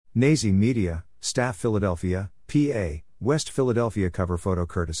Nazi Media, Staff Philadelphia, PA, West Philadelphia cover photo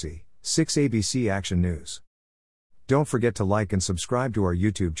courtesy, 6 ABC Action News. Don't forget to like and subscribe to our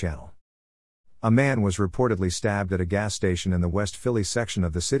YouTube channel. A man was reportedly stabbed at a gas station in the West Philly section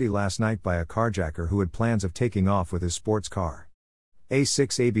of the city last night by a carjacker who had plans of taking off with his sports car.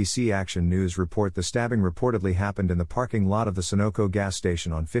 A6 ABC Action News report the stabbing reportedly happened in the parking lot of the Sunoco gas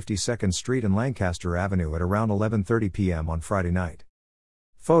station on 52nd Street and Lancaster Avenue at around 11:30 p.m. on Friday night.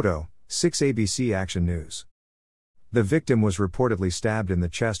 Photo, 6 ABC Action News. The victim was reportedly stabbed in the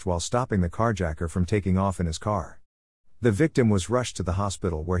chest while stopping the carjacker from taking off in his car. The victim was rushed to the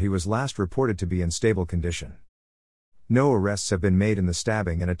hospital where he was last reported to be in stable condition. No arrests have been made in the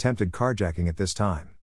stabbing and attempted carjacking at this time.